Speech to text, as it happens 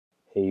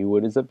Hey,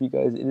 what is up, you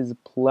guys? It is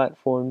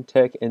Platform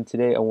Tech, and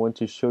today I want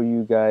to show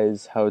you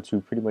guys how to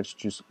pretty much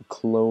just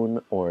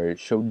clone or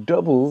show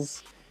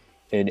doubles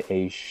in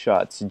a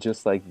shot,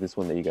 just like this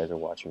one that you guys are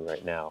watching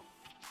right now.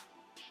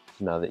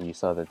 Now that you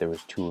saw that there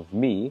was two of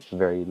me,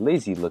 very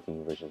lazy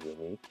looking versions of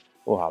me,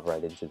 we'll hop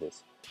right into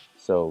this.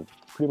 So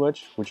pretty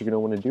much what you're going to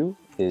want to do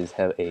is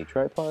have a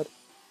tripod,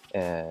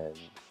 and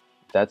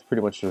that's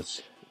pretty much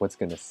just what's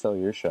going to sell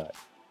your shot.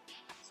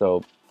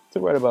 So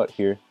right about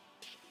here,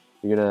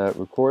 you're going to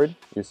record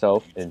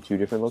yourself in two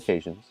different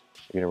locations.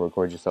 You're going to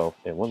record yourself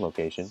in one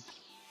location,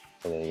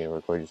 and then you're going to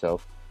record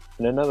yourself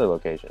in another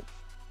location.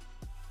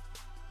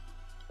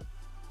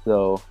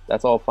 So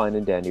that's all fine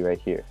and dandy right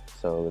here.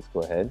 So let's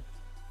go ahead,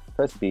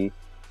 press B,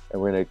 and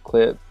we're going to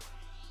clip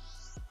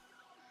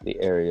the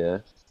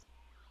area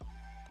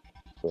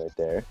right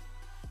there,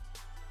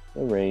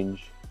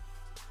 arrange,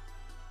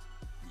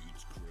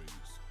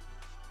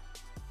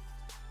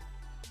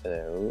 and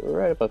then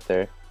right about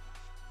there.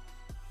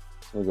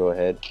 We'll go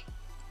ahead,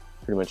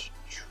 pretty much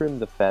trim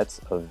the fats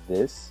of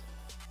this,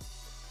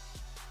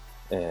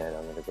 and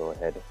I'm going to go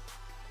ahead,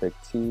 click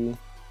T,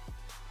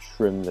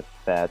 trim the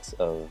fats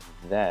of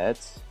that.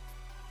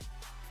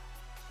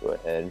 Go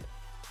ahead,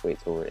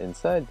 wait till we're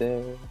inside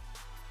there.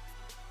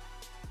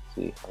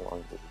 See how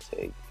long does it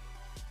take?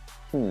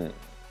 Go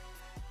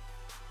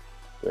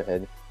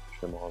ahead,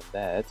 trim all of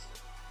that.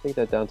 Take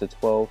that down to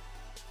 12.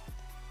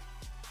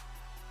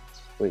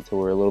 Wait till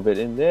we're a little bit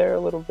in there, a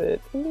little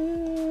bit.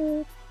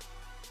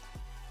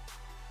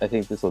 I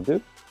think this will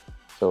do.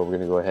 So we're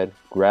gonna go ahead,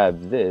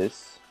 grab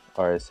this,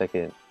 our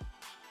second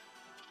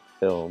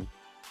film,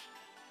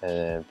 and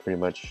then pretty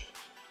much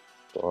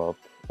go up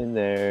in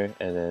there,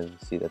 and then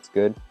see that's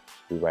good.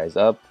 We rise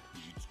up,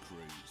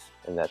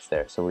 and that's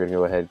there. So we're gonna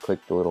go ahead, click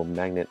the little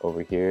magnet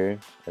over here,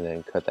 and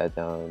then cut that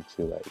down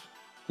to like,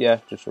 yeah,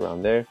 just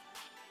around there.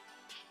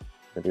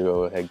 We're gonna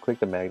go ahead, click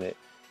the magnet,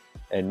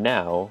 and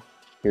now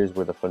here's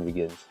where the fun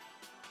begins.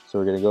 So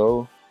we're gonna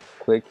go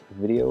click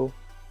video,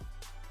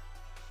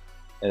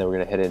 and then we're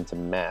gonna head into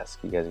mask.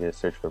 You guys are gonna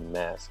search for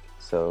mask.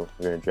 So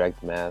we're gonna drag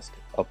the mask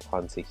up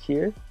onto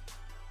here,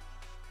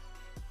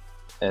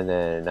 and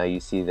then now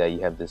you see that you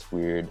have this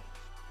weird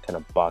kind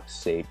of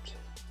box-shaped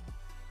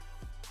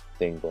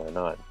thing going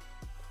on.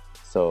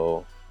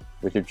 So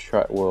with your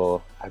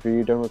after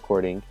you're done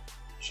recording,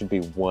 it should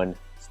be one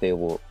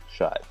stable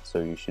shot. So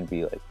you should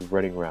be like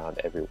running around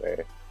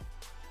everywhere.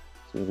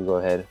 So you can go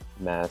ahead,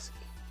 mask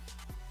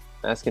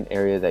an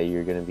area that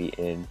you're gonna be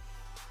in.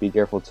 Be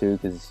careful too,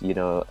 because you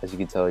know, as you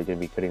can tell, you're gonna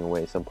be cutting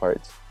away some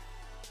parts.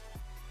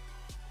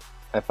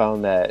 I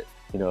found that,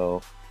 you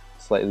know,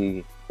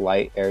 slightly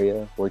light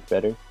area worked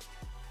better.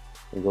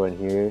 You go in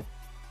here,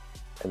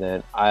 and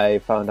then I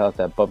found out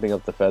that bumping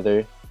up the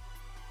feather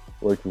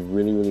worked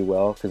really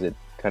well, because it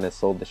kind of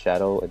sold the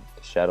shadow, and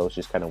the shadows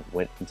just kind of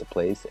went into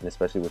place. And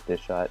especially with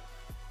this shot,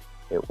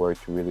 it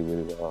worked really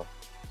well.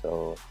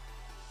 So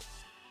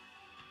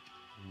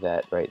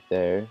that right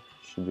there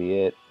should be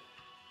it.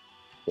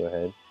 Go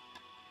ahead.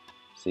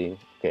 See,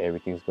 okay,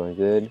 everything's going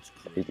good.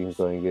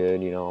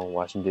 You know,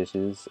 washing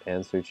dishes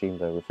and searching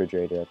the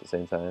refrigerator at the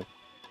same time.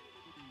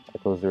 I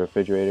close the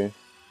refrigerator,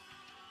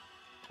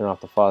 turn off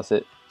the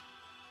faucet,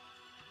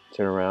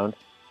 turn around,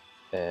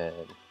 and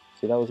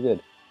see, that was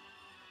good.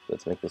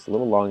 Let's make this a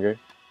little longer,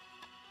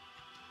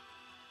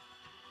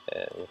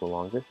 and a little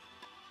longer.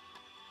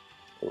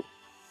 Oh,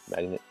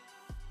 magnet.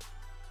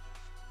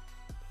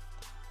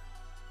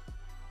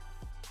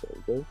 There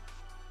we go.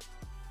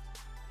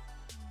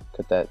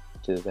 Cut that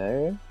to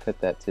there, cut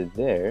that to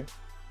there,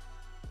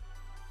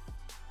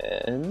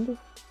 and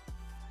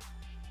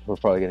we're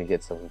probably gonna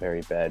get some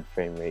very bad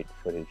frame rate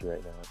footage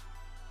right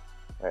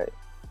now. Alright,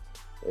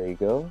 there you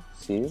go.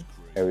 See,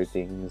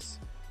 everything's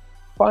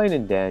fine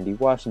and dandy,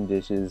 washing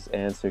dishes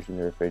and searching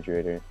the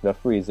refrigerator, the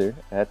freezer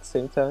at the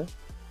same time,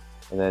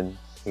 and then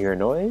hear a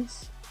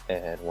noise,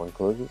 and one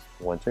closes,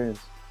 one turns,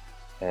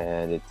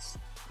 and it's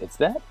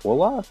that,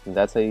 voila, and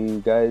that's how you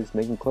guys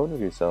make a clone of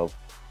yourself.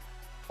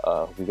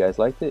 Hope you guys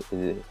liked it.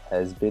 It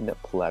has been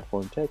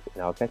Platform Tech,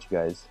 and I'll catch you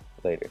guys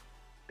later.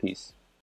 Peace.